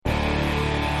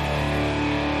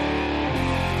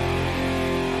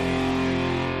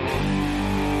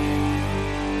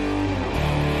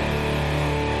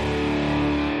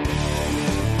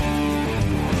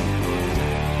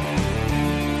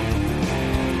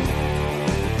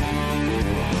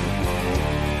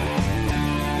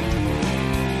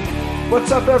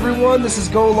What's up, everyone? This is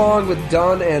Go Long with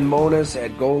Dunn and Monas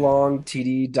at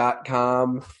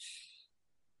golongtd.com.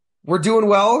 We're doing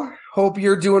well. Hope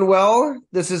you're doing well.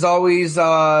 This is always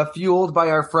fueled by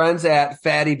our friends at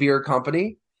Fatty Beer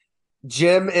Company.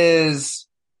 Jim is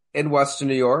in Western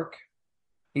New York.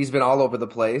 He's been all over the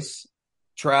place,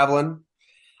 traveling,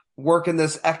 working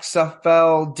this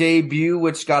XFL debut,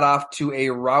 which got off to a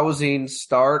rousing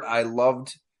start. I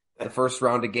loved the first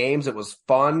round of games. It was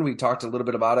fun. We talked a little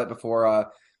bit about it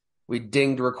before we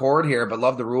dinged record here, but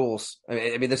love the rules.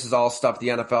 I mean, this is all stuff the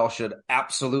NFL should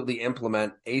absolutely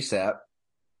implement ASAP.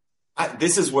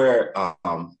 This is where,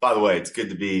 by the way, it's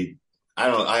good to be.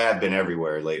 I have been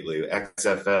everywhere lately.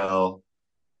 XFL,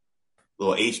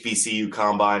 little HBCU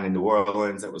combine in New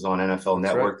Orleans that was on NFL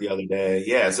Network the other day.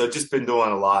 Yeah, so just been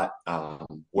doing a lot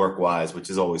work-wise,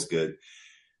 which is always good.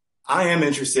 I am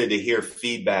interested to hear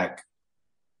feedback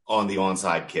on the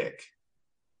onside kick,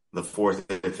 the 4th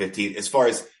and 15. As far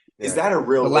as, is that a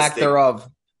realistic, the lack thereof,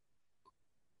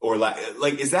 or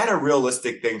like is that a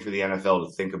realistic thing for the NFL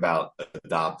to think about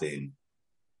adopting?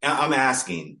 I'm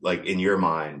asking, like, in your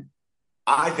mind,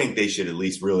 I think they should at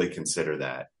least really consider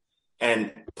that.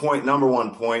 And number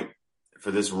one point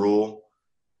for this rule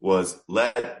was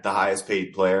let the highest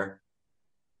paid player,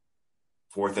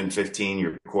 4th and 15,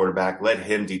 your quarterback, let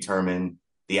him determine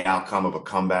the outcome of a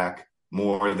comeback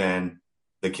more than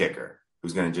the kicker,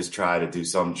 who's going to just try to do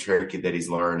some trick that he's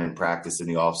learned and practice in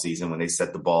the offseason when they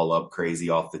set the ball up crazy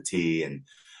off the tee. And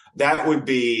that would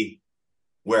be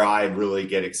where I really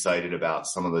get excited about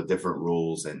some of the different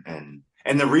rules. And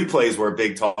the replays were a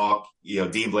big talk,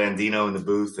 Dean Blandino in the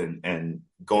booth and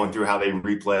going through how they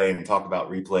replay and talk about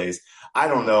replays. I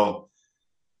don't know,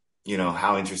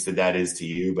 how interested that is to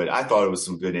you, but I thought it was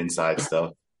some good inside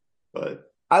stuff. But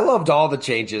I loved all the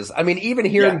changes. I mean, even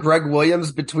hearing Greg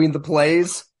Williams between the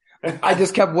plays, I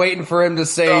just kept waiting for him to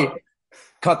say,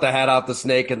 cut the head off the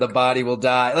snake and the body will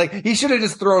die. Like, he should have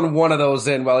just thrown one of those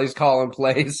in while he's calling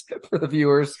plays for the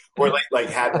viewers. Or like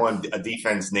had a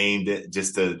defense named it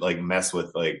just to like mess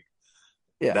with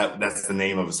that's the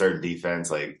name of a certain defense,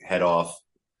 like head off.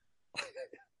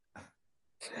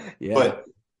 Yeah. But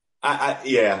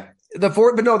the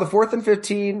 4th and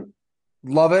 15,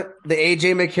 love it. The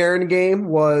AJ McCarron game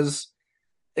was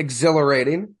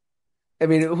exhilarating. I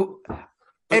mean,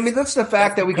 that's the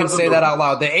fact that we can say that out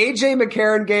loud. The AJ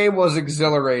McCarron game was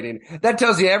exhilarating. That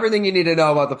tells you everything you need to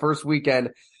know about the first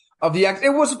weekend of the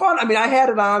It was fun. I mean, I had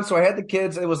it on, so I had the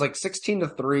kids. It was like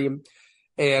 16-3,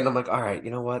 and I'm like, all right,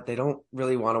 you know what? They don't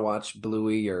really want to watch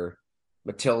Bluey or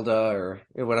Matilda or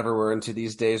whatever we're into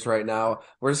these days right now.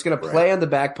 We're just going to play on the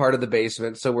back part of the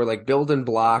basement. So we're like building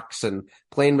blocks and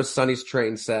playing with Sonny's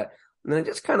train set. And then I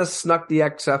just kind of snuck the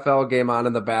XFL game on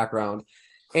in the background.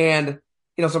 And,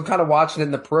 so I'm kind of watching it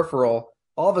in the peripheral.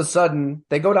 All of a sudden,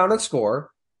 they go down and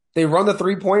score. They run the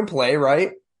 3-point play,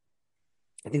 right?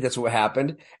 I think that's what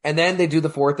happened. And then they do the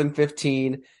 4th and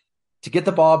 15 to get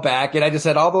the ball back. And I just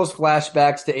had all those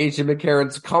flashbacks to A.J.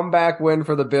 McCarron's comeback win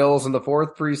for the Bills in the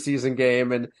 4th preseason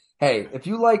game. And hey, if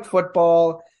you like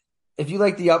football, if you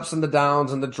like the ups and the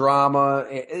downs and the drama,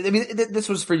 I mean, this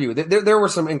was for you. There were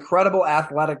some incredible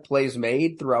athletic plays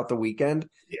made throughout the weekend,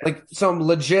 like some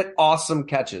legit awesome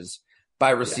catches by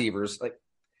receivers,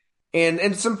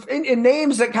 and some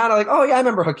names that kind of like, oh yeah, I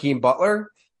remember Hakeem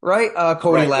Butler, right?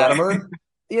 Cody Latimer,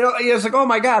 it's like, oh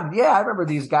my God, yeah, I remember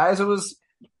these guys. It was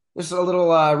just a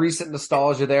little recent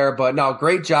nostalgia there, but no,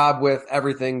 great job with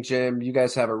everything, Jim. You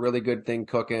guys have a really good thing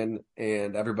cooking,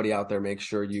 and everybody out there, make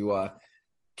sure you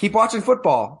keep watching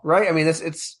football, right? I mean,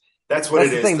 that's what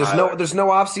it is. Thing. There's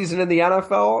no off season in the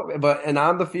NFL, and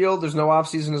on the field, there's no off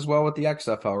season as well with the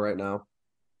XFL right now.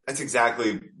 That's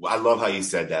exactly. I love how you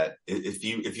said that. If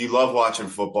you love watching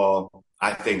football,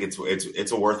 I think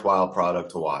it's a worthwhile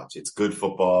product to watch. It's good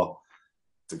football.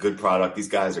 It's a good product. These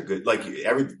guys are good.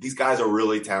 These guys are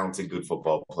really talented, good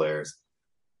football players.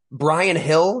 Brian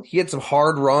Hill, he had some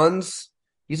hard runs.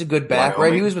 He's a good back,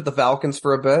 right? He was with the Falcons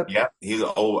for a bit. Yeah, he's an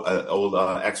old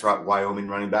ex-Wyoming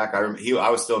running back. I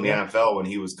was still in the NFL when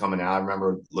he was coming out. I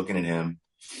remember looking at him.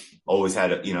 Always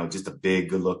had just a big,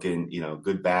 good-looking,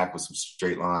 good back with some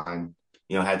straight line.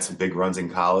 Had some big runs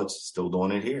in college. Still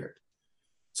doing it here.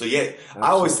 So yeah, absolutely. I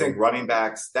always think running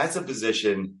backs. That's a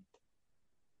position.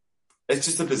 It's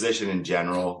just a position in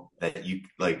general that you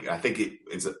like. I think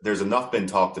there's enough been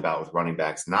talked about with running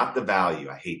backs. Not the value.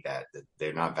 I hate that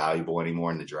they're not valuable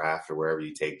anymore in the draft or wherever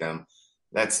you take them.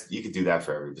 You could do that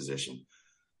for every position.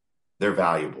 They're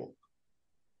valuable.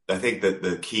 I think that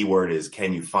the key word is,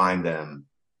 can you find them?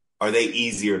 Are they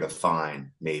easier to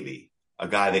find? Maybe a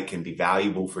guy that can be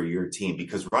valuable for your team,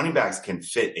 because running backs can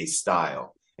fit a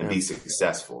style and be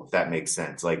successful, if that makes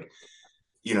sense. Like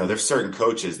there's certain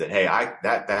coaches that, hey,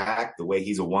 that back, the way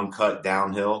he's a one cut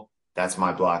downhill, that's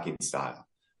my blocking style.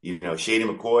 Shady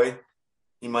McCoy,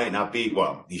 he might not be,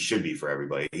 well, he should be for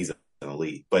everybody. He's an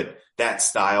elite, but that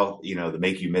style, the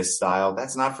make you miss style,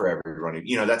 that's not for every running,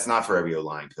 that's not for every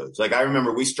O-line coach. Like I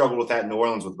remember we struggled with that in New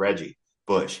Orleans with Reggie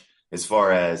Bush, as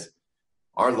far as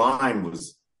our line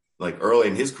was like early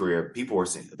in his career, people were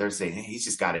saying, hey, he's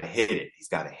just got to hit it. He's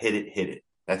got to hit it.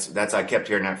 That's, I kept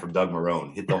hearing that from Doug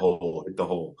Marrone, hit the hole, hit the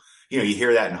hole. You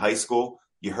hear that in high school,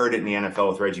 you heard it in the NFL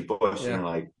with Reggie Bush. Yeah. And you're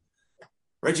like,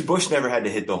 Reggie Bush never had to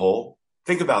hit the hole.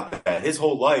 Think about that. His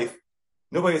whole life,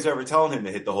 nobody was ever telling him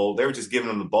to hit the hole. They were just giving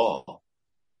him the ball.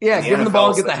 Yeah, give him the ball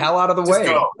and get the hell out of the way.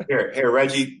 Go. Here,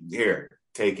 Reggie, here,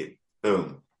 take it.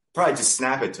 Boom. Probably just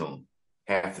snap it to him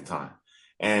half the time.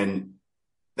 And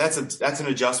that's an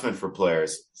adjustment for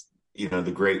players,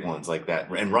 the great ones like that.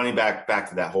 And running back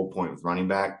to that whole point with running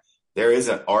back, there is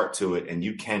an art to it, and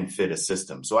you can fit a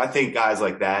system. So I think guys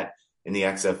like that in the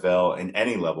XFL and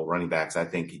any level running backs, I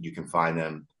think you can find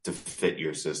them to fit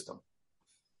your system.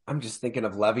 I'm just thinking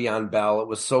of Le'Veon Bell. It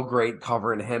was so great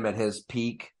covering him at his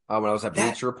peak when I was at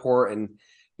Bleacher Report, and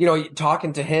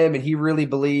talking to him, and he really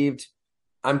believed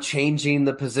I'm changing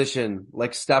the position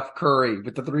like Steph Curry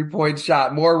with the 3-point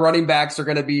shot. More running backs are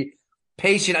going to be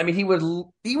patient. I mean, he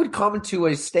would come to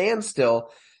a standstill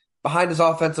behind his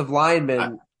offensive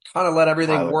lineman, kind of let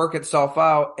everything work itself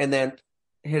out, and then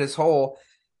hit his hole.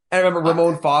 And I remember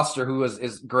Ramon Foster, who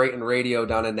is great in radio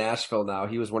down in Nashville now.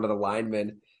 He was one of the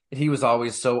linemen, and he was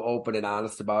always so open and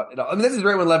honest about it. I mean, this is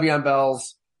right when Le'Veon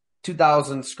Bell's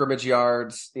 2,000 scrimmage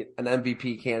yards, an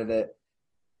MVP candidate.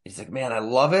 He's like, man, I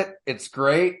love it. It's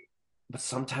great. But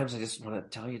sometimes I just want to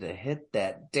tell you to hit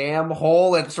that damn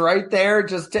hole. It's right there.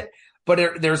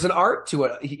 But there's an art to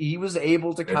it. He was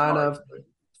able to kind of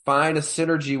find a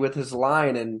synergy with his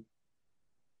line. And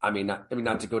not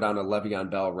to go down a Le'Veon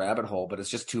Bell rabbit hole, but it's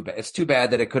just too bad. It's too bad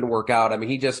that it couldn't work out. I mean,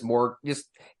 he just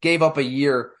gave up a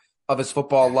year of his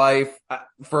football life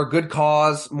for a good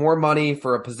cause, more money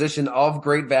for a position of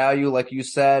great value, like you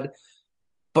said.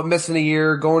 But missing a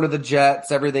year, going to the Jets,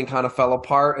 everything kind of fell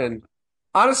apart. And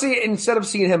honestly, instead of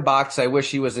seeing him box, I wish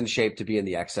he was in shape to be in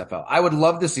the XFL. I would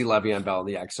love to see Le'Veon Bell in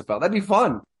the XFL. That'd be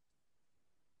fun.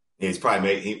 Yeah, he's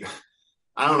probably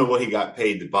I don't know what he got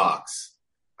paid to box.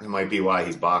 It might be why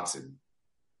he's boxing.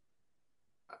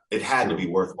 It had to be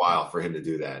worthwhile for him to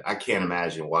do that. I can't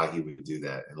imagine why he would do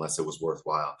that unless it was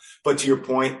worthwhile. But to your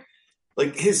point,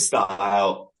 like his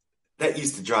style, that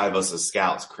used to drive us as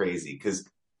scouts crazy because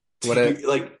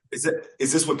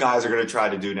is this what guys are going to try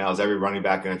to do now? Is every running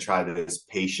back going to try this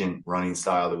patient running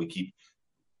style that we keep?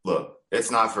 Look,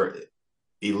 it's not for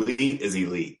elite is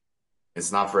elite.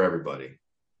 It's not for everybody.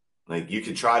 Like you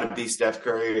can try to be Steph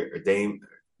Curry or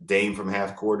Dame from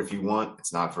half court if you want.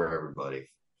 It's not for everybody.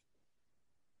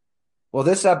 Well,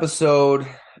 this episode,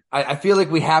 I feel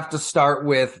like we have to start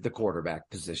with the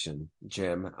quarterback position,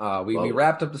 Jim. We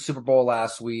wrapped up the Super Bowl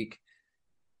last week.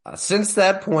 Since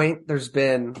that point, there's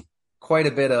been quite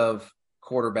a bit of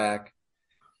quarterback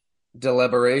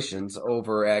deliberations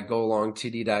over at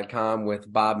golongtd.com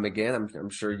with Bob McGinn. I'm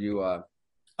sure you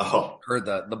heard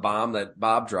the bomb that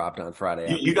Bob dropped on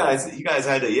Friday. You guys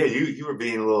had to, you were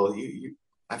being a little,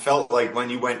 I felt like when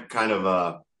you went kind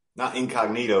of, not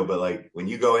incognito, but like when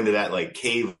you go into that like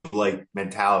cave like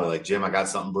mentality, like Jim, I got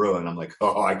something brewing. I'm like,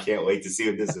 I can't wait to see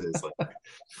what this is. Like,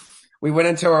 we went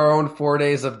into our own 4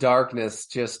 days of darkness,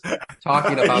 just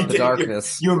talking about the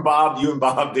darkness. You and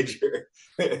Bob did your.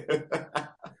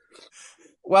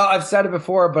 Well, I've said it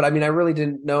before, but I really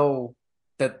didn't know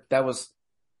that was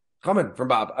coming from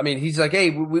Bob. He's like, hey,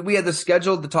 we had this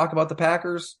scheduled to talk about the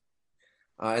Packers.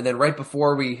 And then right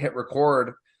before we hit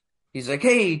record, he's like,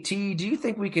 hey, T, do you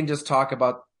think we can just talk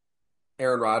about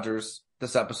Aaron Rodgers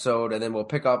this episode, and then we'll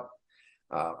pick up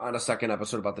on a second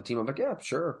episode about the team? I'm like, yeah,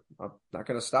 sure. I'm not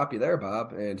going to stop you there,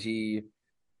 Bob. And he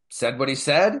said what he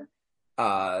said.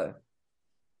 I'm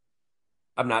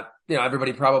not,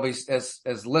 everybody probably has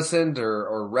listened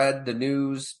or read the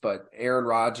news, but Aaron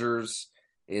Rodgers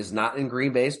is not in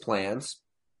Green Bay's plans,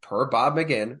 per Bob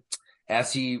McGinn,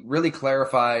 as he really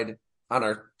clarified on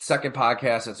our second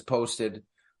podcast that's posted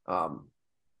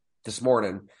this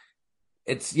morning.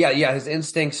 It's his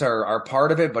instincts are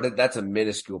part of it, but that's a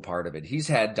minuscule part of it. He's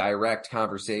had direct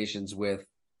conversations with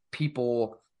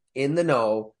people in the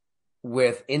know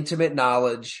with intimate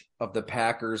knowledge of the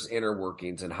Packers' inner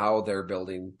workings and how they're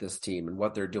building this team and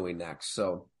what they're doing next.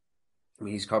 So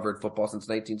he's covered football since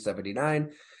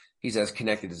 1979. He's as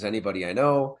connected as anybody I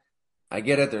know. I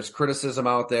get it. There's criticism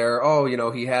out there.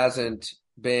 He hasn't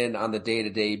been on the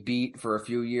day-to-day beat for a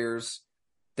few years.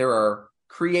 There are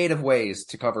creative ways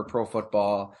to cover pro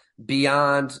football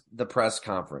beyond the press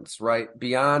conference, right?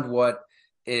 Beyond what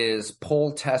is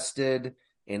poll tested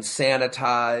and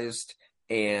sanitized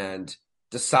and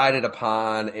decided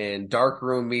upon in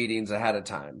darkroom meetings ahead of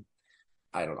time.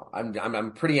 I don't know.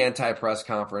 I'm pretty anti-press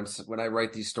conference. When I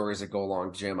write these stories that go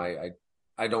along, Jim, I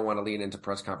don't want to lean into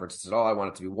press conferences at all. I want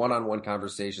it to be one-on-one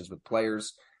conversations with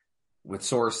players, with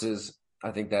sources.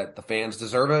 I think that the fans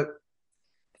deserve it.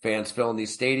 Fans filling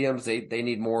these stadiums, they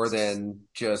need more than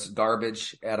just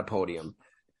garbage at a podium.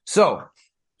 So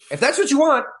if that's what you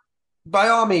want, by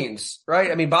all means,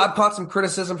 right? I mean, Bob caught some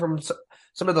criticism from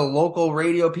some of the local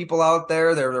radio people out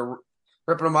there. They're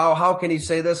ripping him out. How can he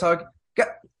say this?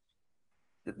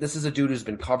 This is a dude who's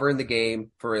been covering the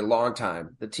game for a long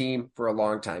time, the team for a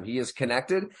long time. He is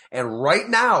connected. And right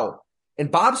now, and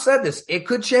Bob said this, it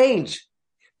could change.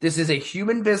 This is a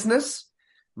human business.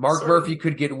 Mark Murphy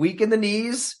could get weak in the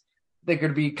knees. There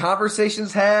could be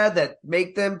conversations had that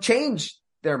make them change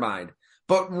their mind.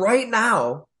 But right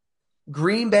now,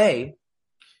 Green Bay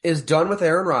is done with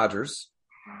Aaron Rodgers.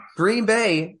 Green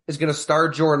Bay is going to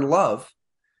start Jordan Love.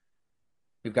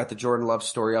 We've got the Jordan Love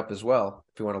story up as well,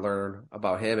 if you want to learn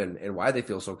about him and why they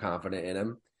feel so confident in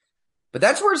him. But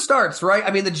that's where it starts, right?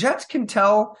 I mean, the Jets can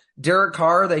tell Derek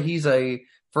Carr that he's a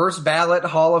first ballot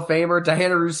Hall of Famer.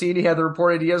 Diana Rossini had the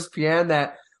report at ESPN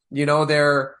that,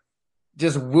 they're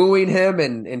just wooing him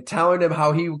and telling him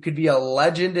how he could be a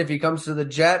legend if he comes to the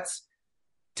Jets.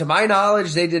 To my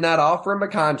knowledge, they did not offer him a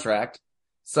contract.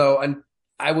 So, and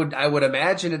I would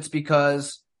imagine it's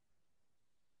because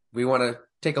we want to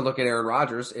take a look at Aaron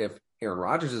Rodgers if Aaron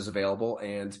Rodgers is available,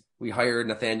 and we hired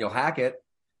Nathaniel Hackett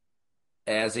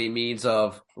as a means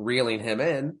of reeling him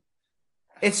in.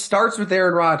 It starts with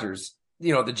Aaron Rodgers.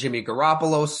 The Jimmy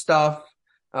Garoppolo stuff.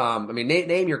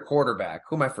 Name your quarterback.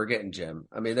 Who am I forgetting, Jim?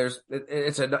 I mean,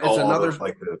 it's another. It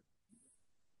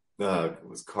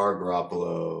was Carr,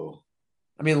 Garoppolo.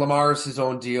 I mean, Lamar's his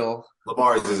own deal.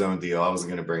 Lamar's his own deal. I wasn't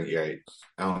going to bring it.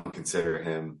 I don't consider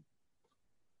him.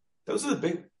 Those are the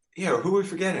big. Yeah, who are we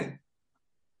forgetting?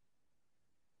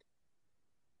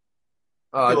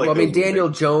 Daniel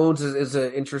Jones is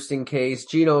an interesting case.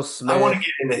 Geno Smith. I want to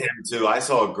get into him too. I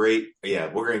saw a great.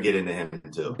 Yeah, we're going to get into him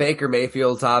too. Baker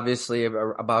Mayfield's obviously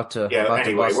about to. Yeah. About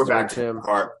anyway, to we're back to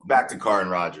Carr. Back to Carr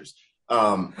and Rodgers.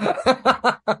 But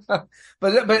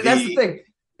that's the thing.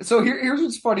 So here's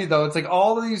what's funny though. It's like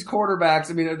all of these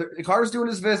quarterbacks. I mean, Carr's doing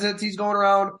his visits. He's going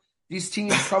around. These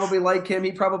teams probably like him.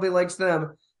 He probably likes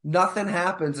them. Nothing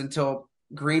happens until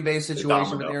Green Bay's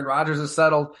situation with Aaron Rodgers is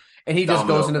settled. And he just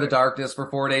goes into the darkness for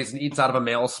 4 days and eats out of a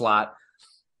mail slot.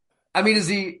 I mean,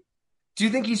 do you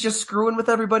think he's just screwing with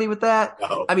everybody with that?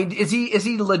 No. I mean, is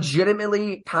he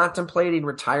legitimately contemplating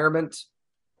retirement?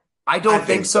 I don't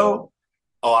think so.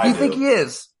 Oh, I do. You think he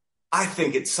is? I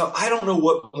think it's so. I don't know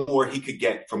what more he could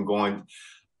get from going.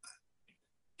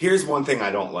 Here's one thing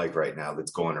I don't like right now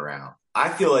that's going around. I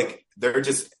feel like they're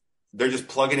just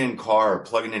plugging in Carr or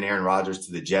plugging in Aaron Rodgers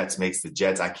to the Jets makes the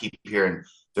Jets. I keep hearing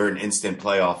they're an instant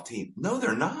playoff team. No,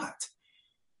 they're not.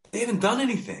 They haven't done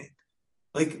anything.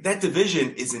 Like, that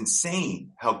division is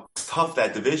insane how tough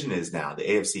that division is now, the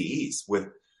AFC East.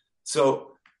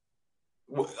 So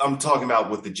I'm talking about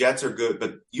what the Jets are good,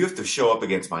 but you have to show up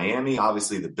against Miami,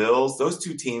 obviously the Bills. Those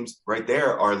two teams right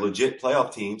there are legit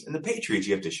playoff teams. And the Patriots,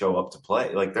 you have to show up to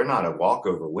play. Like, they're not a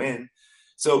walkover win.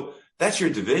 So that's your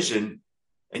division.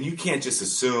 And you can't just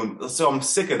assume. So I'm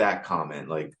sick of that comment.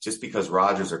 Like, just because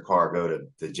Rodgers or Carr go to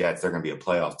the Jets, they're going to be a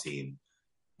playoff team.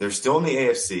 They're still in the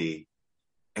AFC.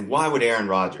 And why would Aaron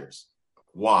Rodgers?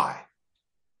 Why?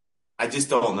 I just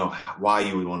don't know why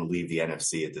you would want to leave the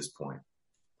NFC at this point.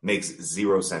 Makes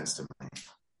zero sense to me.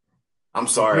 I'm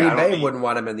sorry. Green Bay wouldn't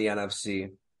want him in the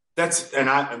NFC.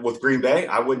 With Green Bay,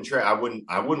 I wouldn't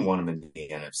want him in the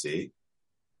NFC.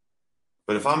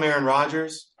 But if I'm Aaron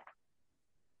Rodgers,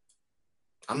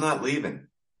 I'm not leaving.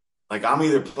 Like, I'm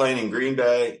either playing in Green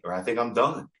Bay or I think I'm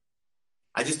done.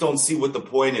 I just don't see what the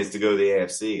point is to go to the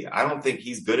AFC. I don't think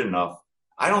he's good enough.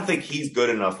 I don't think he's good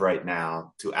enough right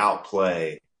now to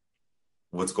outplay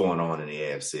what's going on in the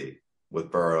AFC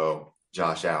with Burrow,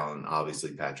 Josh Allen,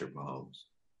 obviously Patrick Mahomes.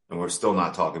 And we're still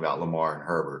not talking about Lamar and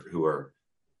Herbert, who are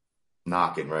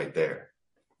knocking right there.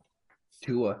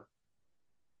 Tua.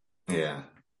 Yeah.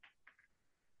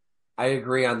 I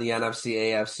agree on the NFC,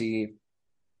 AFC.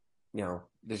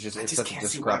 There's just such a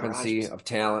discrepancy of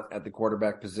talent at the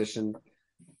quarterback position.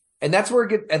 And that's where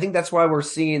I think that's why we're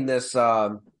seeing this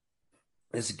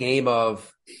this game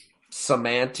of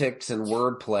semantics and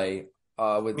wordplay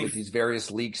with these various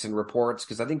leaks and reports.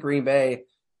 Because I think Green Bay,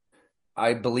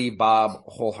 I believe Bob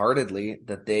wholeheartedly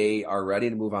that they are ready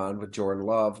to move on with Jordan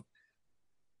Love.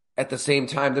 at the same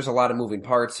time, there's a lot of moving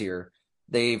parts here.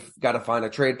 They've got to find a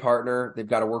trade partner. They've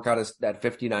got to work out that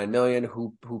 $59 million.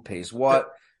 Who pays what?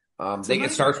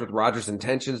 It starts with Rodgers'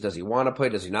 intentions. Does he want to play?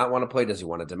 Does he not want to play? Does he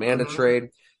want to demand a trade?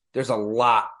 There's a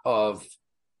lot of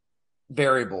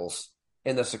variables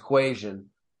in this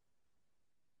equation.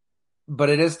 But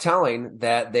it is telling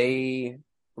that they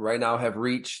right now have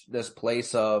reached this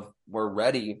place of we're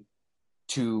ready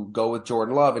to go with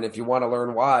Jordan Love. And if you want to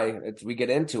learn why, we get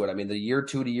into it. I mean, the year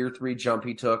 2 to year 3 jump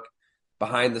he took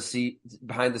behind the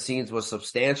scenes was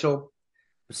substantial.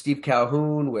 With Steve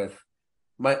Calhoun, with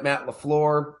Matt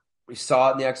LaFleur, we saw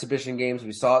it in the exhibition games.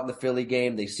 We saw it in the Philly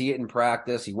game. They see it in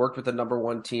practice. He worked with the number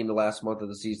 1 team the last month of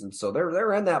the season. So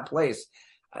they're in that place.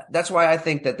 That's why I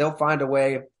think that they'll find a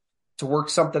way to work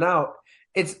something out.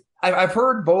 I've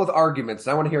heard both arguments,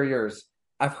 and I want to hear yours.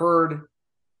 I've heard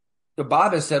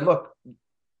Bob has said, look,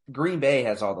 Green Bay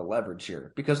has all the leverage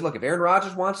here. Because, look, if Aaron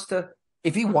Rodgers wants to play,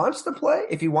 if he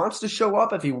wants to show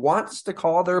up, if he wants to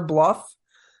call their bluff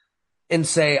and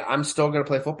say, I'm still going to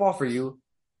play football for you,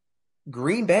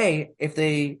 Green Bay, if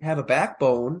they have a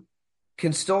backbone,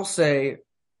 can still say,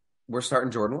 we're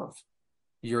starting Jordan Love.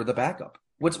 You're the backup.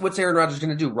 What's Aaron Rodgers going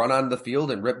to do? Run on the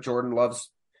field and rip Jordan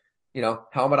Love's,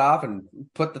 helmet off and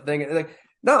put the thing in?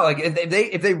 No,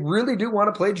 if they really do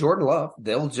want to play Jordan Love,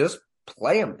 they'll just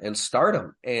play him and start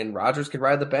him. And Rodgers can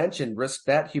ride the bench and risk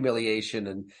that humiliation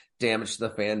and damage to the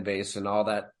fan base and all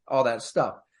that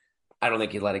stuff. I don't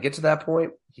think he'd let it get to that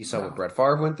point. He saw what Brett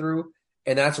Favre went through.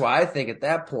 And that's why I think at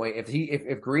that point,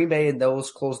 if Green Bay in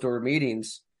those closed door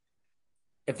meetings,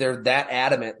 if they're that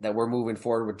adamant that we're moving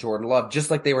forward with Jordan Love, just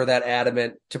like they were that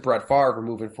adamant to Brett Favre, we're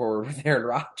moving forward with Aaron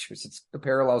Rodgers. The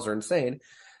parallels are insane.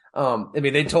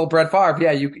 They told Brett Favre,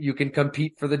 yeah, you can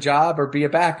compete for the job or be a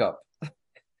backup.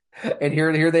 And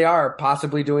here they are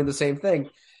possibly doing the same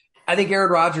thing. I think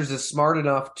Aaron Rodgers is smart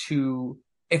enough to,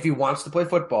 if he wants to play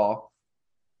football,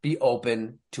 be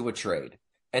open to a trade.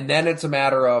 And then it's a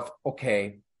matter of,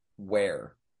 okay,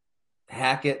 where?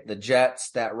 Hackett, the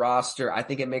Jets, that roster. I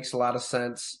think it makes a lot of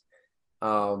sense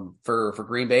for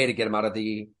Green Bay to get him out of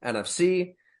the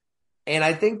NFC. And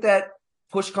I think that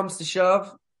push comes to shove,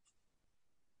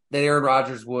 that Aaron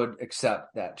Rodgers would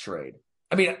accept that trade.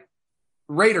 I mean,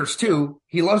 Raiders too.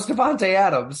 He loves Devontae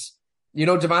Adams.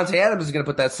 Devontae Adams is going to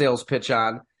put that sales pitch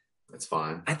on. That's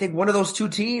fine. I think one of those two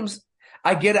teams,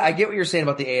 I get it. I get what you're saying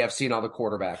about the AFC and all the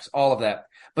quarterbacks, all of that.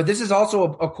 But this is also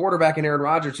a quarterback in Aaron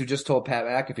Rodgers who just told Pat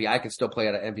McAfee, I can still play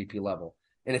at an MVP level.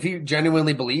 And if he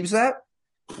genuinely believes that,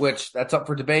 which that's up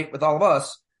for debate with all of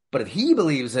us, but if he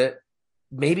believes it,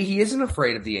 maybe he isn't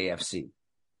afraid of the AFC.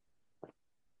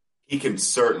 He can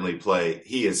certainly play.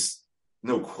 He is,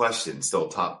 no question, still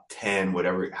top 10,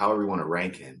 however you want to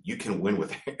rank him. You can win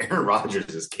with Aaron Rodgers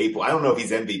is capable. I don't know if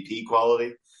he's MVP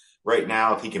quality right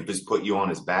now, if he can just put you on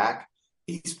his back.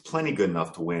 He's plenty good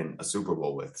enough to win a Super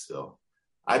Bowl with. So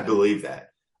I believe that.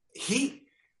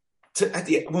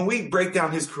 When we break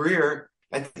down his career,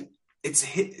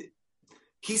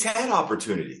 he's had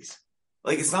opportunities.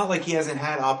 Like, it's not like he hasn't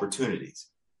had opportunities.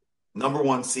 Number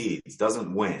 1 seeds,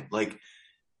 doesn't win. Like,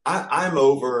 I'm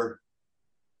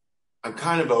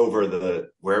kind of over the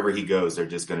wherever he goes, they're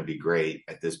just going to be great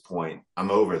at this point.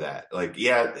 I'm over that. Like,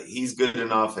 yeah, he's good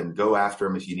enough and go after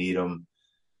him if you need him.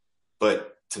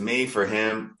 But to me, for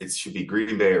him, it should be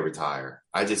Green Bay or retire.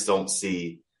 I just don't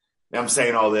see – I'm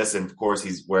saying all this, and, of course,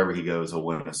 wherever he goes, he'll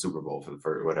win a Super Bowl for the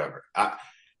first whatever.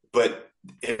 But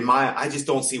I just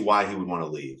don't see why he would want to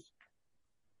leave.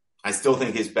 I still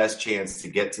think his best chance to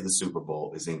get to the Super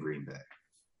Bowl is in Green Bay.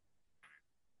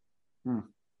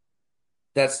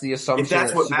 That's the assumption. If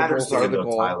that's what matters to him,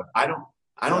 though, Tyler. I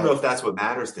don't know if that's what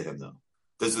matters to him, though.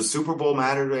 Does the Super Bowl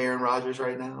matter to Aaron Rodgers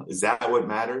right now? Is that what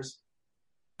matters?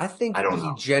 I think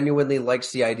he genuinely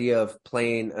likes the idea of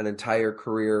playing an entire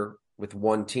career with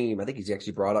one team. I think he's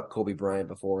actually brought up Kobe Bryant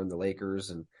before in the Lakers,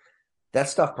 and that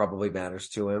stuff probably matters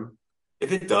to him.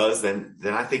 If it does, then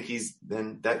I think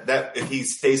that if he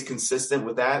stays consistent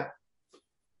with that,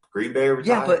 Green Bay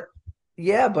retire.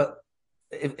 But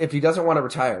if he doesn't want to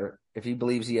retire, if he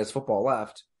believes he has football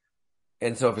left,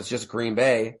 and so if it's just Green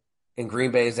Bay and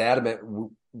Green Bay is adamant,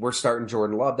 we're starting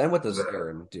Jordan Love, then what does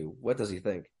Aaron do? What does he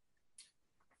think?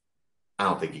 I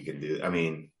don't think he can do it. I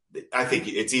mean, I think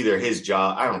it's either his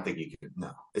job. I don't think he can.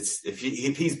 No, if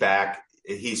he's back,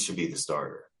 he should be the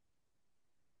starter.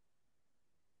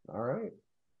 All right.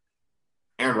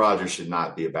 Aaron Rodgers should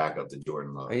not be a backup to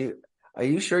Jordan Love. Are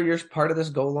you sure you're part of this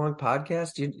Go Long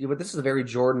podcast? This is a very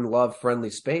Jordan Love friendly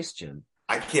space, Jim.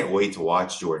 I can't wait to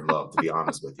watch Jordan Love, to be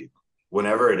honest with you.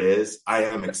 Whenever it is, I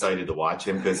am excited to watch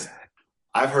him because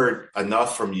I've heard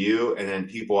enough from you and then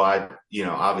people I,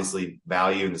 obviously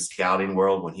value in the scouting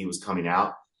world when he was coming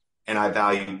out. And I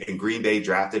value, and Green Bay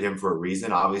drafted him for a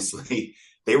reason. Obviously,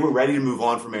 they were ready to move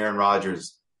on from Aaron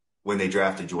Rodgers when they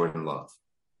drafted Jordan Love.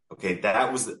 Okay,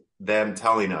 that was them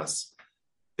telling us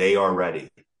they are ready.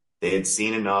 They had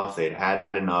seen enough. They had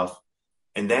enough.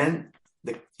 And then,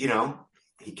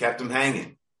 he kept them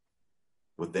hanging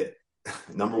with the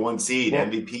number one seed,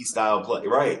 MVP style play.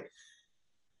 Right.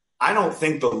 I don't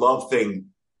think the Love thing,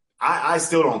 I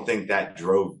still don't think that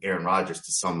drove Aaron Rodgers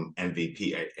to some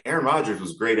MVP. Aaron Rodgers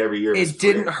was great every year. It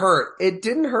didn't hurt. It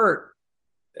didn't hurt.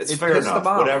 It's fair enough.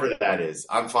 Whatever that is,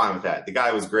 I'm fine with that. The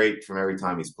guy was great from every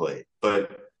time he's played. And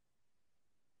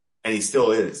he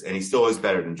still is. And he still is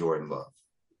better than Jordan Love.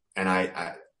 And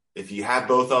I if you have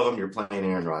both of them, you're playing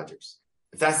Aaron Rodgers.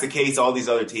 If that's the case, all these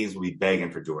other teams will be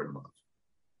begging for Jordan Love.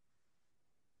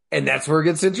 And that's where it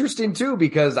gets interesting, too,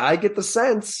 because I get the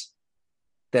sense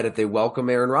that if they welcome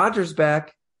Aaron Rodgers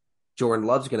back, Jordan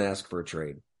Love's going to ask for a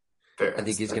trade. Fair. I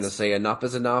think he's going to say enough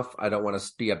is enough. I don't want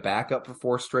to be a backup for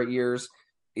 4 straight years.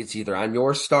 It's either I'm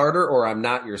your starter or I'm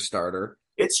not your starter.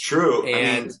 It's true.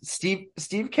 And Steve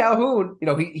Calhoun,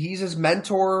 he's his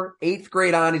mentor, 8th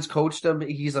grade on. He's coached him.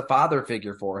 He's a father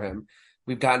figure for him.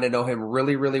 We've gotten to know him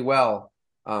really, really well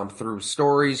through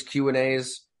stories,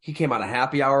 Q&As. He came on a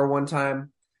happy hour one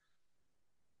time.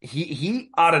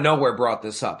 He out of nowhere brought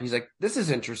this up. He's like, this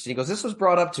is interesting. He goes, this was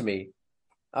brought up to me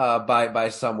by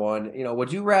someone.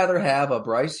 Would you rather have a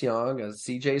Bryce Young, a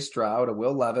CJ Stroud, a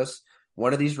Will Levis,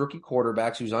 one of these rookie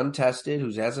quarterbacks who's untested,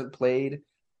 who hasn't played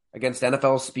against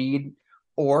NFL speed,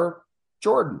 or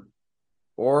Jordan,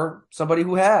 or somebody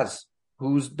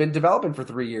who's been developing for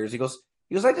 3 years? He goes,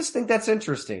 I just think that's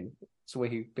interesting. That's the way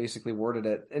he basically worded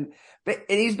it. And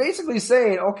he's basically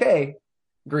saying, okay,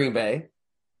 Green Bay,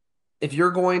 if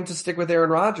you're going to stick with Aaron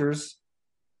Rodgers,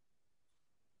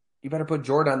 you better put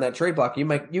Jordan on that trade block. You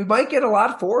might get a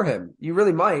lot for him. You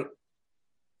really might.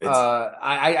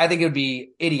 I think it would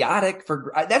be idiotic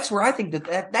that's where I think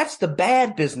that's the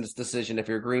bad business decision if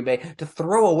you're Green Bay, to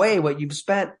throw away what you've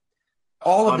spent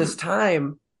all of this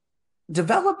time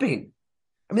developing.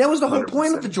 I mean, that was the whole 100%.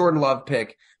 Point of the Jordan Love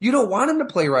pick. You don't want him to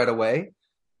play right away.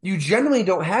 You generally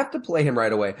don't have to play him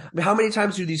right away. I mean, how many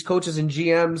times do these coaches and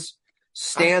GMs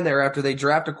stand there after they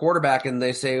draft a quarterback and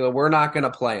they say, well, we're not going to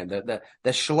play him. The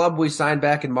schlub we signed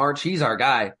back in March, he's our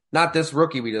guy, not this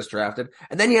rookie we just drafted.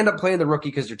 And then you end up playing the rookie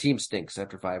because your team stinks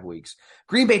after 5 weeks.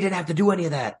 Green Bay didn't have to do any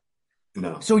of that.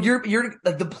 No. So you're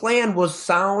like, the plan was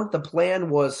sound. The plan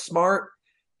was smart.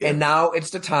 Yeah. And now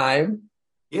it's the time.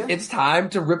 Yeah. It's time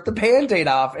to rip the Band-Aid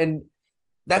off. And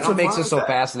that's what makes it so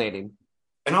fascinating.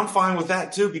 And I'm fine with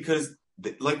that too, because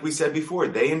like we said before,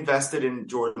 they invested in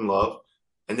Jordan Love.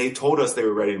 And they told us they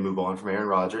were ready to move on from Aaron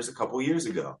Rodgers a couple of years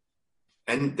ago.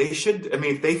 And they should,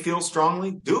 if they feel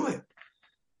strongly, do it.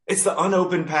 It's the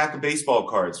unopened pack of baseball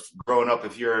cards growing up.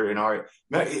 If you're in our,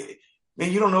 man,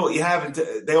 you don't know what you have.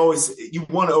 You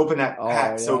want to open that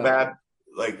pack so bad.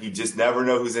 Like, you just never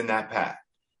know who's in that pack.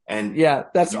 And yeah,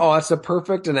 it's a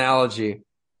perfect analogy.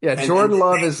 Yeah, Jordan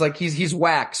Love is like he's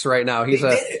wax right now. He's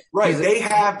a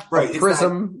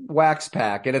Prism wax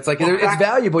pack, and it's like it's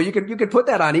valuable. You could put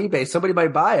that on eBay. Somebody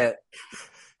might buy it.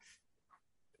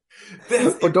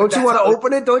 But don't you want to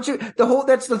open it? Don't you?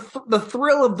 That's the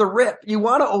thrill of the rip. You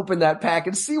want to open that pack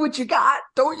and see what you got,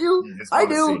 don't you? I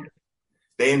do.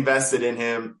 They invested in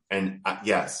him, and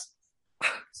yes.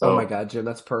 So, oh my God, Jim,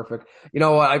 that's perfect. You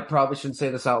know what? I probably shouldn't say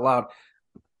this out loud.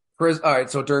 All right,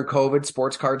 so during COVID,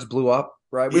 sports cards blew up.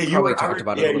 Right, we probably talked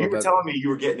about it a little bit. You were telling me you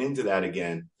were getting into that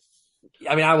again.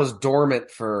 I mean, I was dormant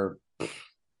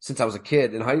since I was a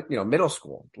kid in middle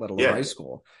school, let alone high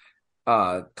school,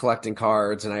 collecting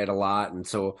cards, and I had a lot. And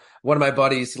so one of my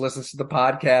buddies, he listens to the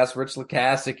podcast, Rich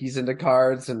Lukasic, he's into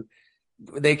cards, and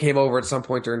they came over at some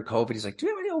point during COVID. He's like, "Do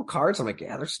you have any old cards?" I'm like,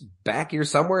 "Yeah, there's back here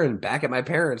somewhere, and back at my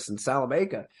parents' in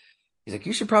Salamanca." He's like,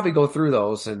 "You should probably go through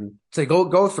those," and so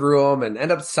go through them, and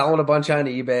end up selling a bunch on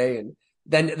eBay, and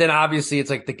then obviously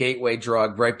it's like the gateway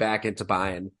drug right back into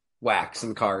buying wax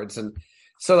and cards. And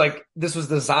so like this was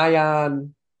the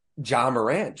Zion Ja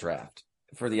Morant draft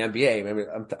for the NBA. I mean,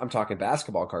 I'm talking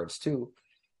basketball cards too.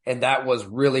 And that was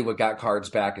really what got cards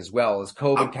back as well, as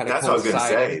COVID kind of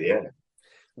coincided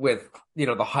with,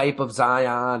 the hype of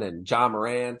Zion and Ja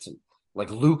Morant and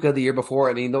like Luka the year before.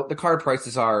 I mean, the card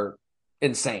prices are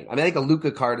insane. I mean, I think a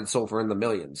Luka card had sold for in the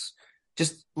millions,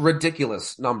 just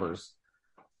ridiculous numbers.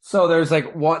 So there's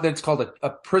like one that's called a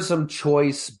Prism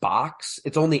Choice box.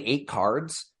 It's only 8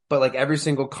 cards, but like every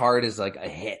single card is like a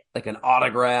hit, like an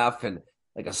autograph and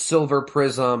like a silver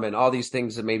prism and all these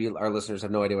things that maybe our listeners have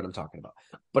no idea what I'm talking about,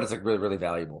 but it's like really, really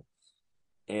valuable.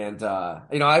 And,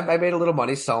 I made a little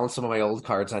money selling some of my old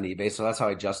cards on eBay. So that's how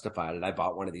I justified it. I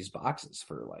bought one of these boxes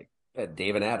for like at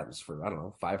Dave and Adams for, I don't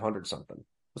know, 500 something. It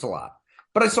was a lot,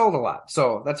 but I sold a lot.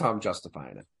 So that's how I'm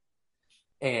justifying it.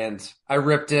 And I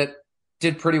ripped it,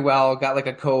 did pretty well, got like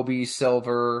a Kobe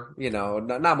silver,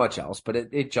 not much else, but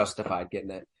it justified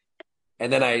getting it.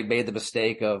 And then I made the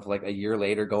mistake of like a year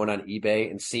later going on eBay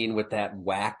and seeing with that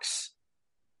wax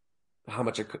how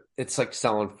much it's like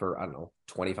selling for, I don't know,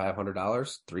 $2,500,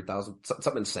 $3,000,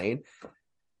 something insane.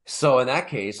 So in that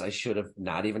case, I should have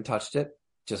not even touched it,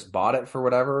 just bought it for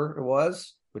whatever it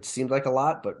was, which seemed like a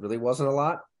lot, but really wasn't a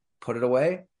lot, put it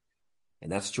away.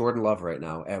 And that's Jordan Love right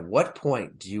now. At what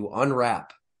point do you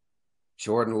unwrap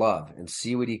Jordan Love and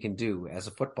see what he can do as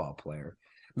a football player?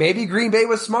 Maybe Green Bay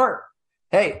was smart.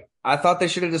 Hey, I thought they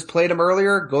should have just played him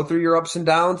earlier, go through your ups and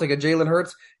downs like a Jalen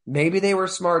Hurts. Maybe they were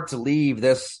smart to leave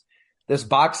this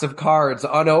box of cards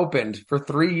unopened for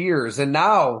 3 years. And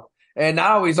now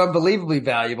he's unbelievably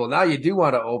valuable. Now you do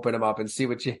want to open him up and see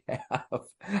what you have.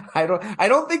 I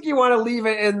don't think you want to leave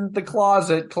it in the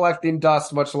closet collecting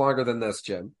dust much longer than this,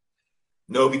 Jim.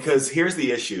 No, because here's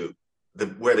the issue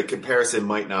where the comparison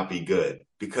might not be good.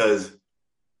 Because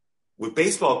with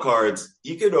baseball cards,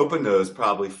 you could open those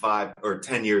probably 5 or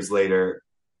 10 years later.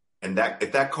 And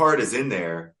if that card is in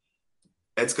there,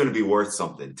 it's going to be worth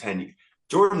something.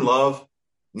 Jordan Love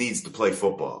needs to play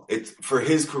football. It's for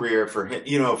his career, for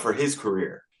his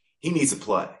career. He needs to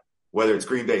play, whether it's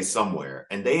Green Bay somewhere.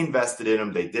 And they invested in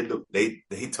him. They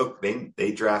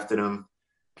drafted him.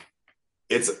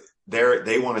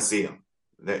 They want to see him.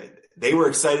 They were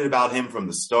excited about him from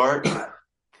the start.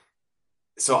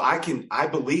 So I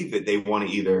believe that they want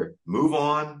to either move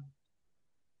on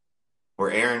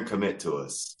or Aaron commit to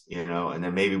us, and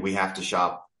then maybe we have to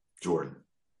shop Jordan.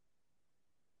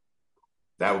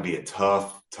 That would be a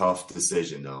tough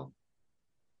decision, though.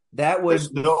 That would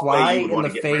fly in the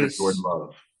face.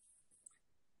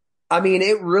 I mean,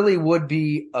 it really would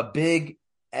be a big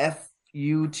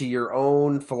FU to your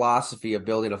own philosophy of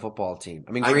building a football team.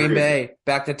 I mean, Green Bay,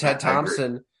 back to Ted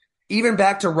Thompson, even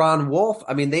back to Ron Wolf.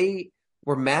 I mean, they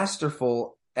were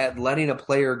masterful at letting a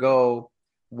player go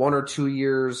 1 or 2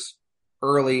 years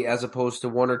early as opposed to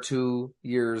 1 or 2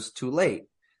 years too late.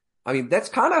 I mean, that's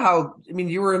kind of how,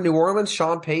 you were in New Orleans,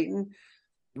 Sean Payton,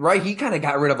 right? He kind of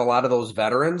got rid of a lot of those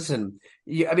veterans. And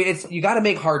you got to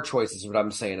make hard choices, is what I'm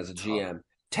saying as a GM.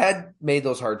 Ted made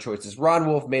those hard choices. Ron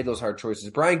Wolf made those hard choices.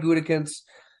 Brian Gutekunst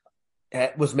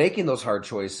was making those hard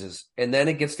choices. And then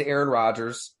it gets to Aaron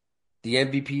Rodgers. The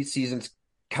MVP seasons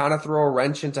kind of throw a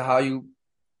wrench into how you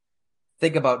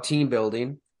think about team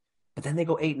building. But then they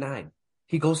go 8-9.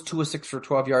 He goes 2 of 6 for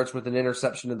 12 yards with an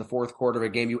interception in the fourth quarter of a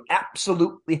game you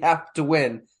absolutely have to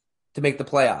win to make the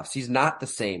playoffs. He's not the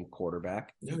same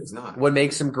quarterback. No, he's not. What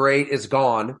makes him great is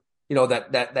gone.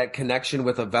 That connection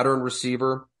with a veteran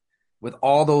receiver, with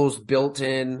all those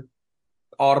built-in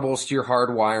audibles to your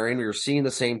hard wiring. You're seeing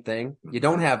the same thing. You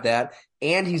don't have that.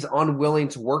 And he's unwilling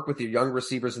to work with your young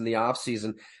receivers in the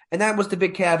offseason. And that was the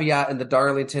big caveat in the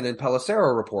Darlington and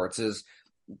Pelissero reports is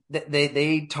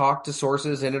they talked to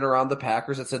sources in and around the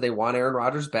Packers that said they want Aaron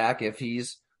Rodgers back if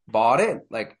he's bought in.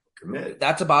 Like,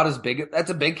 that's about as big. That's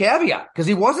a big caveat because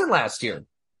he wasn't last year.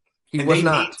 He was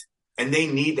not. And they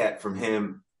need that from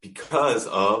him because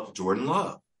of Jordan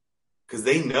Love. Because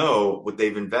they know what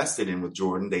they've invested in with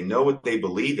Jordan. They know what they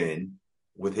believe in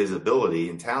with his ability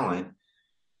and talent.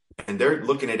 And they're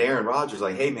looking at Aaron Rodgers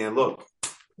like, hey, man, look,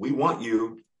 we want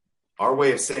you. Our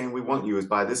way of saying we want you is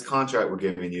by this contract we're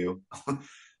giving you.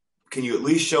 Can you at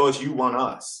least show us you want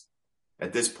us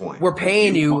at this point? We're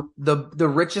paying you the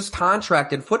richest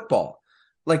contract in football.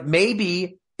 Like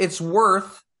maybe it's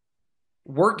worth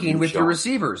working with your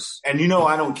receivers. And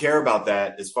I don't care about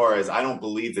that as far as I don't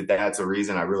believe that that's a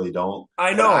reason. I really don't.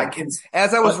 I know.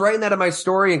 As I was writing that in my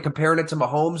story and comparing it to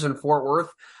Mahomes and Fort Worth,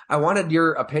 I wanted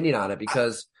your opinion on it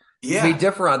because we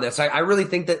differ on this. I really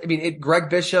think that, Greg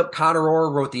Bishop, Connor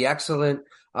Orr wrote the excellent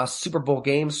Super Bowl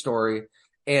game story.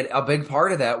 And a big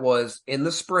part of that was in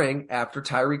the spring after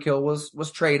Tyreek Hill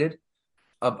was traded,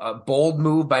 a bold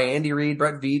move by Andy Reid,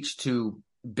 Brett Veach to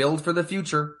build for the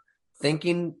future,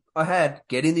 thinking ahead,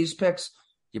 getting these picks.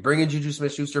 You bring in Juju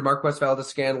Smith-Schuster, Marquez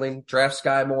Valdes-Scantling, draft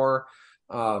Sky Moore,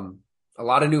 a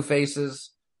lot of new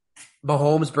faces.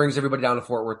 Mahomes brings everybody down to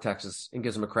Fort Worth, Texas, and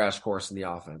gives them a crash course in the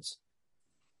offense.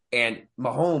 And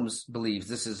Mahomes believes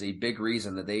this is a big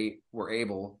reason that they were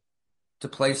able to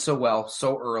play so well,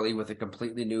 so early with a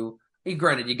completely new.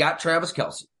 Granted, you got Travis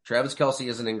Kelce. Travis Kelce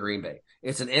isn't in Green Bay.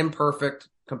 It's an imperfect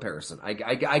comparison. I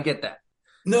get that.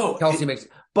 No, Kelce makes,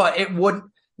 but it wouldn't.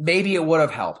 Maybe it would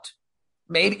have helped.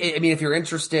 Maybe if you're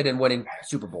interested in winning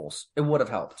Super Bowls, it would have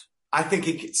helped. I think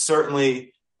it could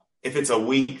certainly, if it's a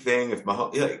weak thing, if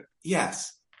Mahomes, like,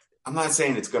 yes, I'm not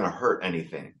saying it's going to hurt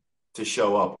anything to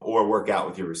show up or work out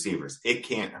with your receivers. It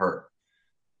can't hurt.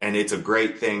 And it's a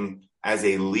great thing as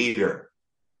a leader.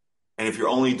 And if you're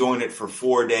only doing it for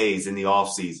 4 days in the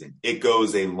off season, it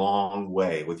goes a long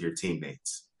way with your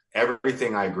teammates.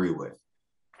 Everything I agree with.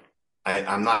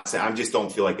 I'm not saying, I just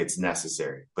don't feel like it's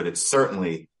necessary, but it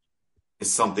certainly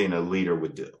is something a leader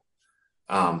would do.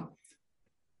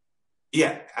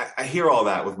 Yeah, I hear all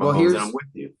that with Mahomes, and I'm with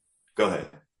you. Go ahead.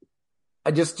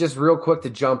 I just real quick to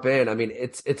jump in. I mean,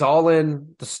 it's all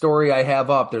in the story I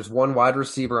have up. There's one wide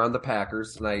receiver on the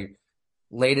Packers, and I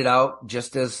laid it out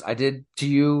just as I did to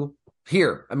you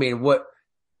here. I mean, what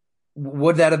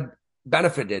would that have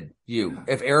benefited you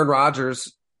if Aaron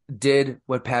Rodgers did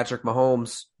what Patrick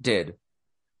Mahomes did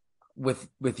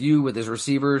with you, with his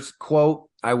receivers? Quote,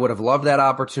 I would have loved that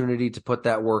opportunity to put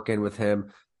that work in with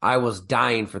him. I was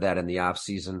dying for that in the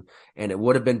offseason, and it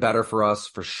would have been better for us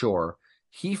for sure.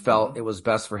 He felt it was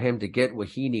best for him to get what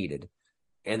he needed.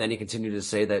 And then he continued to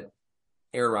say that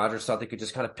Aaron Rodgers thought they could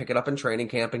just kind of pick it up in training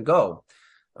camp and go.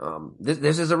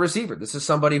 This is a receiver. This is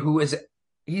somebody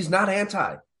he's not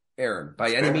anti Aaron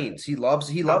by any means. He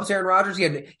loves Aaron Rodgers.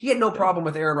 He had no problem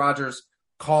with Aaron Rodgers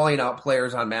calling out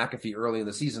players on McAfee early in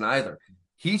the season either.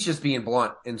 He's just being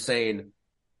blunt and saying,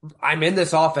 I'm in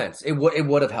this offense. It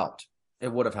would have helped.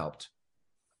 It would have helped.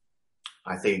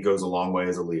 I think it goes a long way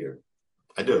as a leader.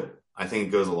 I do. I think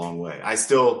it goes a long way. I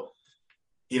still,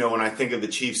 when I think of the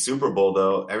Chiefs Super Bowl,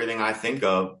 though, everything I think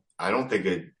of, I don't think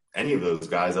of any of those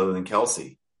guys other than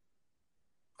Kelsey.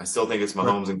 I still think it's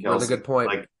Mahomes and Kelsey. That's a good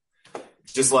point.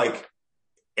 Just like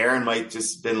Aaron might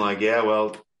just been like, yeah,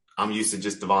 well, I'm used to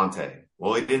just Devontae.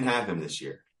 Well, he didn't have him this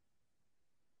year.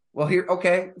 Well,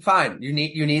 okay, fine. You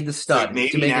need the stud like maybe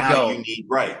to make now it go. You need,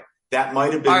 right. That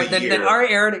might have been the year. Then all right,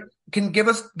 Aaron, can give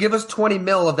us 20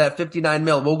 mil of that 59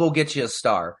 mil. We'll go get you a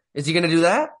star. Is he going to do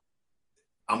that?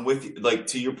 I'm with you. Like,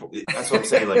 to your point, that's what I'm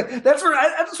saying. Like, that's where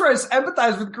I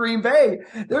empathize with Green Bay.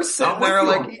 They're sitting there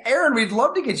like, Aaron, we'd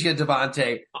love to get you a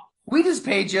Devontae. We just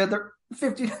paid you the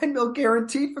 59 mil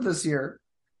guaranteed for this year.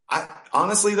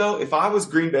 Honestly though, if I was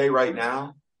Green Bay right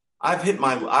now, I've hit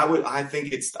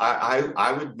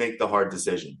I would make the hard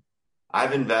decision.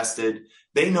 I've invested.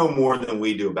 They know more than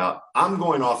we do I'm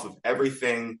going off of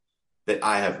everything that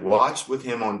I have watched with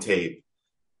him on tape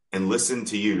and listened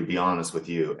to you, to be honest with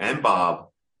you and Bob,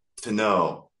 to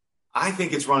know. I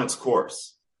think it's run its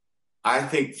course. I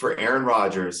think for Aaron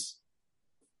Rodgers,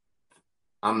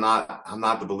 I'm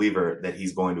not the believer that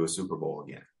he's going to a Super Bowl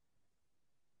again.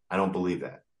 I don't believe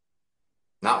that.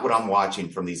 Not what I'm watching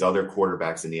from these other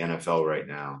quarterbacks in the NFL right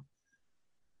now,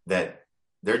 that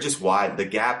they're just wide. The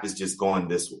gap is just going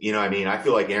this, I mean? I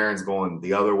feel like Aaron's going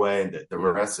the other way, and the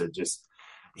rest are just,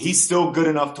 he's still good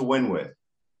enough to win with.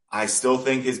 I still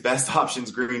think his best option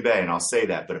is Green Bay, and I'll say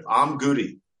that. But if I'm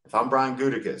Brian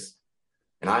Gutekunst,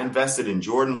 and I invested in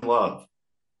Jordan Love,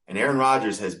 and Aaron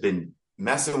Rodgers has been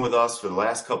messing with us for the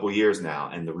last couple of years now,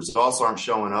 and the results aren't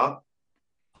showing up,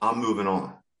 I'm moving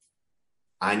on.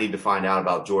 I need to find out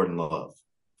about Jordan Love.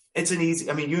 It's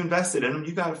you invested in him,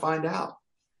 you got to find out.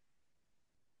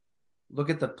 Look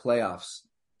at the playoffs,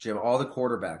 Jim. All the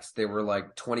quarterbacks, they were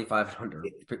like 2,500,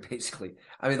 basically.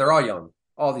 I mean, they're all young.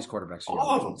 All these quarterbacks are young.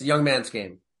 All of them. It's a young man's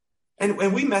game.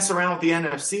 And we mess around with the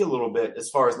NFC a little bit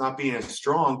as far as not being as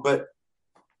strong, but,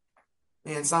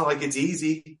 man, it's not like it's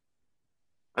easy.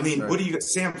 I mean, What do you –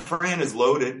 San Fran is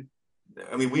loaded.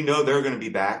 I mean, we know they're going to be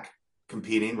back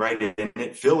competing right in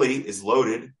it. Philly is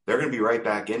loaded. They're going to be right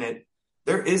back in it.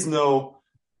 There's no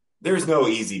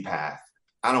easy path.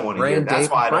 I don't want to hear. That's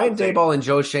why Brian Daboll and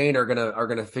Joe Shane are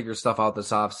gonna figure stuff out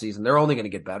this offseason. They're only going to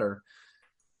get better.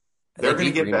 They're going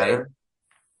to get better.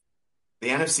 The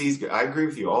NFC's. I agree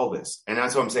with you. All this, and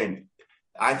that's what I'm saying.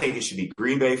 I think it should be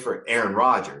Green Bay for Aaron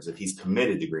Rodgers if he's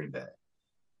committed to Green Bay,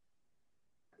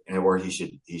 or he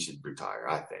should retire.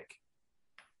 I think.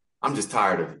 I'm just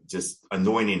tired of just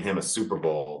anointing him a Super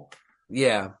Bowl.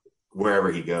 Yeah,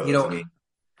 wherever he goes.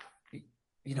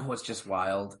 You know what's just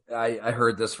wild? I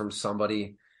heard this from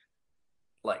somebody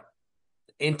like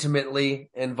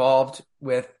intimately involved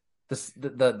with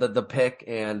the pick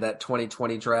and that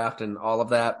 2020 draft and all of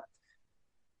that.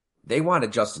 They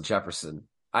wanted Justin Jefferson.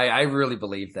 I really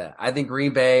believe that. I think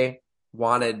Green Bay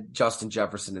wanted Justin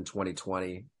Jefferson in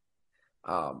 2020.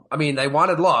 They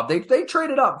wanted Love. They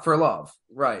traded up for Love,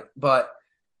 right? But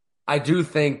I do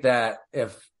think that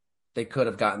if they could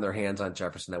have gotten their hands on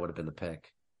Jefferson, that would have been the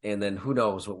pick. And then who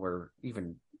knows what we're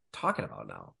even talking about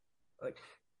now? Like,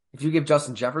 if you give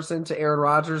Justin Jefferson to Aaron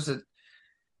Rodgers,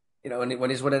 when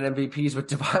he's winning MVPs with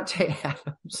Devontae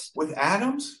Adams. With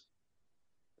Adams?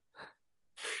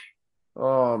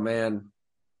 Oh man.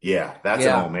 Yeah, that's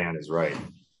an old man is right.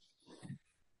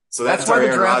 So that's why the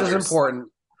Aaron draft Rodgers is important.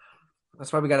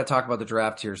 That's why we got to talk about the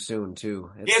draft here soon too.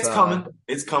 It's coming.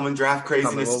 It's coming. Draft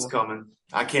craziness is coming. coming.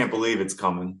 I can't believe it's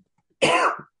coming.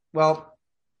 Well,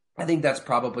 I think that's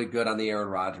probably good on the Aaron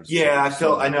Rodgers. Yeah,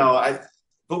 I know.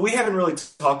 But we haven't really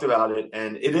talked about it,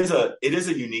 and it is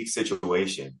a unique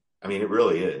situation. I mean, it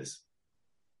really is.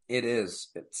 It is.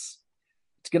 It's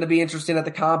going to be interesting at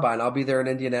the combine. I'll be there in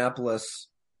Indianapolis.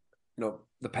 You know,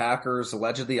 the Packers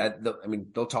allegedly. I mean,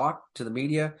 they'll talk to the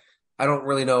media. I don't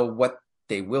really know what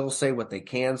they will say, what they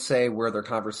can say, where their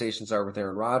conversations are with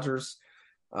Aaron Rodgers.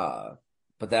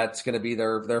 But that's going to be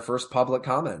their first public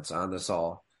comments on this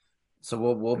all. So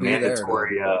we'll be there.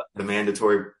 The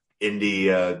mandatory Indy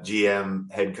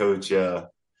GM head coach.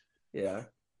 Yeah.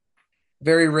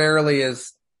 Very rarely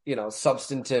is,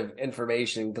 substantive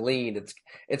information gleaned.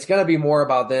 It's going to be more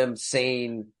about them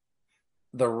saying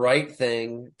the right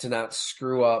thing to not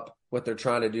screw up what they're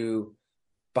trying to do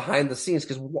behind the scenes.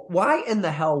 Because why in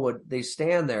the hell would they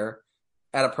stand there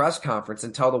at a press conference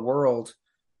and tell the world,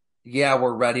 yeah,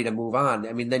 we're ready to move on?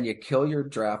 I mean, then you kill your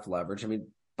draft leverage. I mean,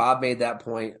 Bob made that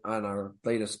point on our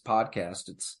latest podcast.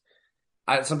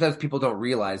 Sometimes people don't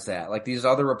realize that. Like, these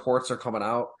other reports are coming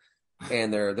out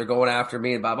and they're going after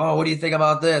me and Bob. Oh, what do you think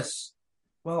about this?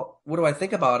 Well, what do I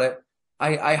think about it?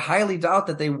 I highly doubt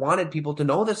that they wanted people to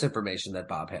know this information that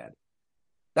Bob had.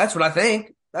 That's what I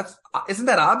think. Isn't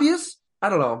that obvious? I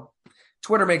don't know.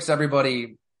 Twitter makes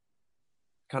everybody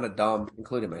kind of dumb,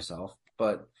 including myself.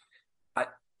 But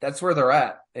that's where they're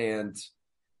at, and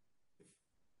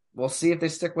we'll see if they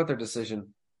stick with their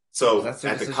decision. So at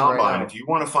the combine, if you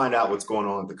want to find out what's going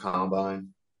on at the combine,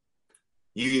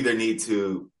 you either need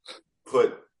to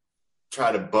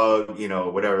try to bug,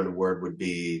 whatever the word would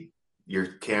be, your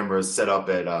cameras set up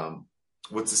at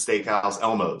what's the steakhouse?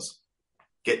 Elmo's.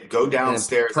 Go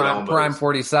downstairs at Elmo's. Prime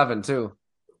 47 too.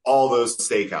 All those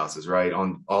steakhouses, right?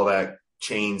 On all that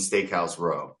chain steakhouse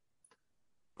row.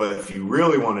 But if you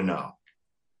really want to know,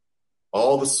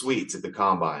 all the suites at the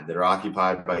combine that are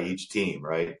occupied by each team,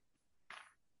 right?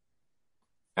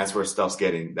 That's where stuff's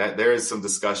getting that. There is some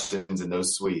discussions in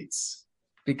those suites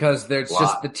because there's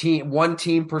just one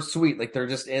team per suite. Like, they're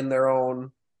just in their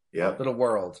own little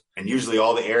world. And usually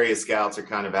all the area scouts are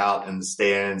kind of out in the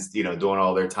stands, doing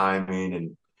all their timing,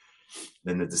 and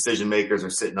then the decision makers are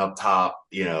sitting up top,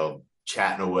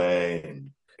 chatting away.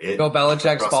 And Bill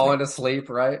Belichick's falling asleep,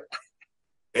 right?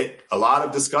 A lot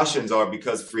of discussions are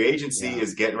because free agency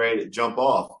is getting ready to jump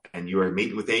off, and you are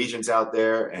meeting with agents out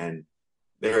there, and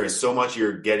there is so much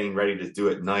you're getting ready to do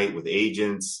at night with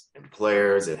agents and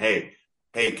players. And hey,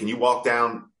 can you walk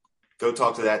down, go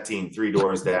talk to that team 3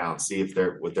 doors down, see if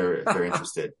they're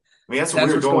interested. I mean, that's what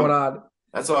we were doing. Going on.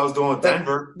 That's what I was doing with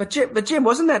Denver. But Jim,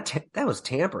 wasn't that was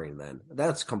tampering then?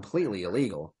 That's completely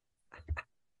illegal.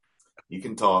 You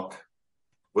can talk.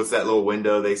 What's that little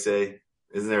window they say?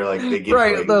 Isn't there they give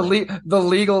the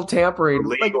legal tampering? The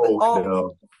legal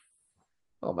window.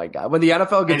 Oh my God! When the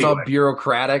NFL gets all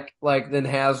bureaucratic, then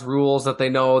has rules that they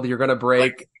know that you're going to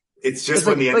break. It's just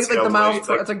when the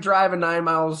NCAA, it's like driving 9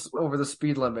 miles over the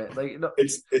speed limit.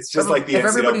 It's just like the NCAA. If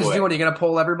everybody's doing, you're going to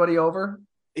pull everybody over.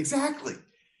 Exactly.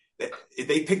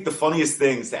 They pick the funniest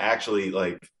things to actually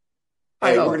hey,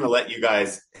 we're going to let you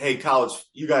guys. Hey, college,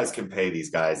 you guys can pay these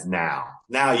guys now.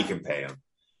 Now you can pay them.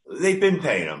 They've been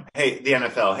paying them. Hey, the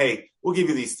NFL. Hey, we'll give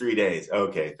you these 3 days.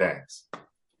 Okay, thanks.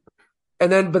 But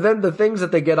then the things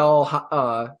that they get all,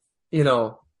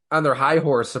 on their high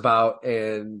horse about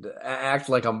and act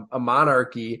like a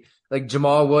monarchy, like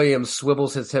Jamal Williams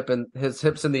swivels his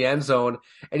hips in the end zone,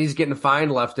 and he's getting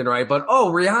fined left and right. But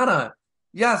Rihanna,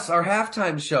 yes, our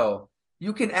halftime show.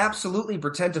 You can absolutely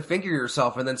pretend to finger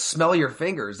yourself and then smell your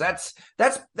fingers. That's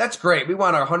great. We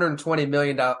want our 120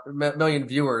 million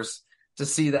viewers to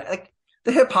see that.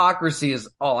 The hypocrisy is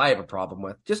all I have a problem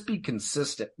with. Just be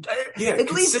consistent. Yeah,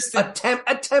 at least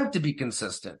attempt to be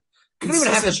consistent. You don't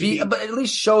even have to be, but at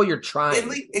least show you're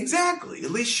trying. Exactly. At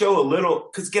least show a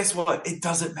little, because guess what? It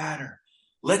doesn't matter.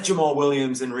 Let Jamal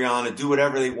Williams and Rihanna do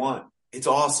whatever they want. It's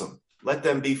awesome. Let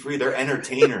them be free. They're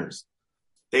entertainers.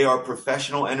 They are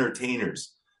professional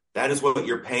entertainers. That is what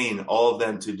you're paying all of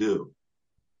them to do.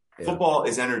 Yeah. Football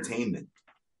is entertainment.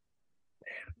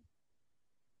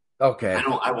 Okay.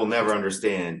 I will never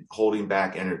understand holding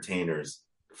back entertainers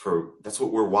that's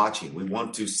what we're watching. We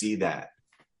want to see that.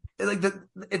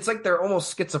 It's like they're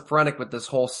almost schizophrenic with this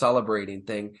whole celebrating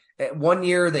thing. 1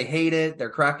 year they hate it. They're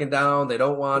cracking down. They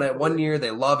don't want it. 1 year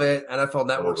they love it. NFL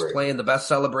Network's playing the best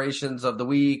celebrations of the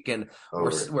week. And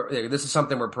this is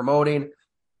something we're promoting.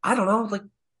 I don't know.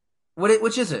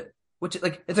 Which is it? What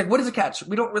does it catch?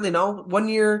 We don't really know. 1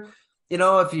 year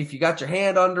if you got your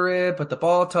hand under it, but the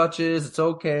ball touches, it's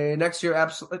okay. Next year,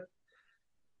 absolutely.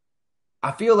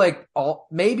 I feel like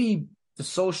maybe the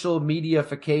social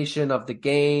mediaification of the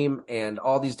game and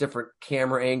all these different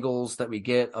camera angles that we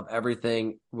get of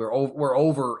everything, we're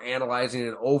over analyzing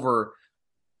and over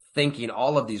thinking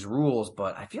all of these rules.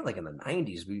 But I feel like in the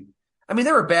 90s,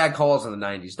 there were bad calls in the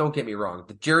 90s. Don't get me wrong.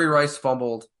 The Jerry Rice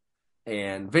fumbled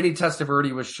and Vinny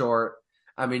Testaverde was short.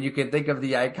 You can think of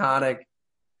the iconic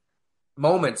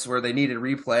moments where they needed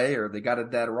replay or they got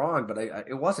it that wrong, but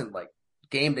it wasn't like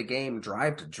game to game,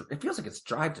 drive to. It feels like it's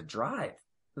drive to drive.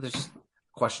 There's just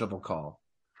questionable call.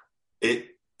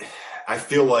 I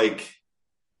feel like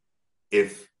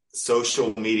if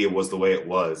social media was the way it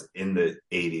was in the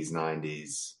 80s,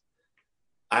 90s,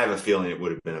 I have a feeling it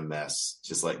would have been a mess,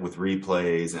 just like with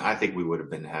replays. And I think we would have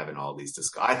been having all these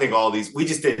I think we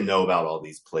just didn't know about all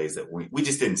these plays that we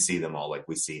just didn't see them all like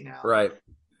we see now. Right.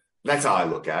 That's how I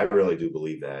look at it. I really do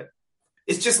believe that.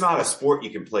 It's just not a sport you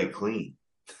can play clean.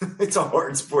 It's a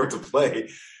hard sport to play.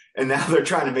 And now they're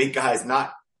trying to make guys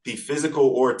not be physical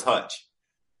or touch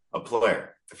a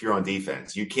player. If you're on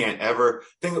defense, you can't ever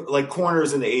think like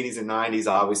corners in the 80s and 90s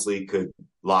obviously could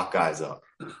lock guys up.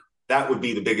 That would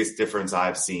be the biggest difference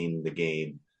I've seen in the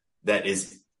game. That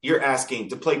is, you're asking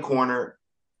to play corner,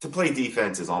 to play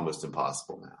defense is almost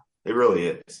impossible now. It really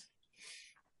is.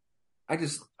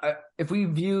 If we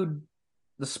viewed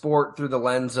the sport through the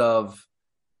lens of,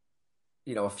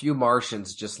 a few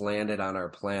Martians just landed on our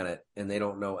planet and they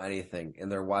don't know anything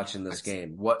and they're watching this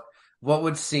game, what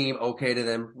would seem okay to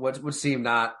them? What would seem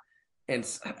not? And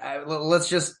let's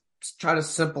just try to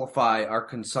simplify our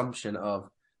consumption of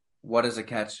what is a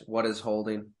catch, what is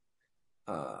holding.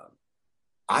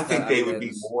 I think they would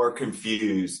be more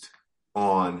confused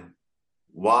on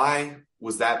why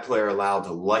was that player allowed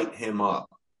to light him up,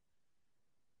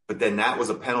 but then that was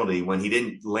a penalty when he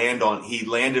didn't he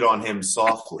landed on him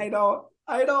softly.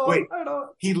 I know. Wait,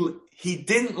 he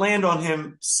didn't land on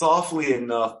him softly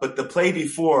enough, but the play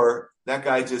before, that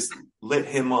guy just lit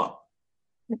him up.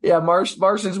 Yeah,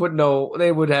 Martians would know.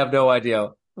 They would have no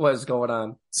idea what is going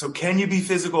on. So can you be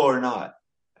physical or not?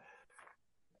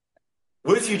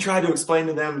 What if you try to explain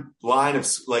to them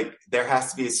there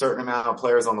has to be a certain amount of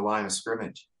players on the line of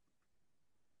scrimmage?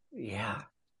 Yeah.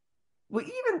 Well,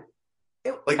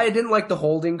 I didn't like the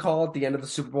holding call at the end of the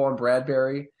Super Bowl on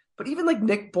Bradbury. But even like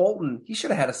Nick Bolton, he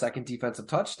should have had a second defensive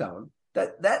touchdown.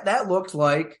 That looked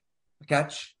like a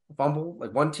catch, a fumble,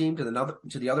 like one team to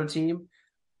the other team.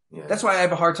 Yeah. That's why I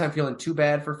have a hard time feeling too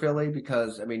bad for Philly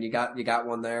because you got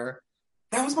one there.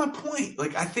 That was my point.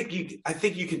 Like I think you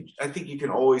can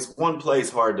always, one play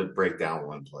is hard to break down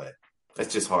one play.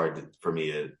 That's just hard for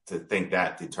me to think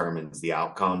that determines the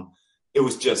outcome. It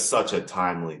was just such a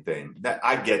timely thing. That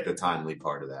I get the timely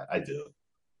part of that. I do.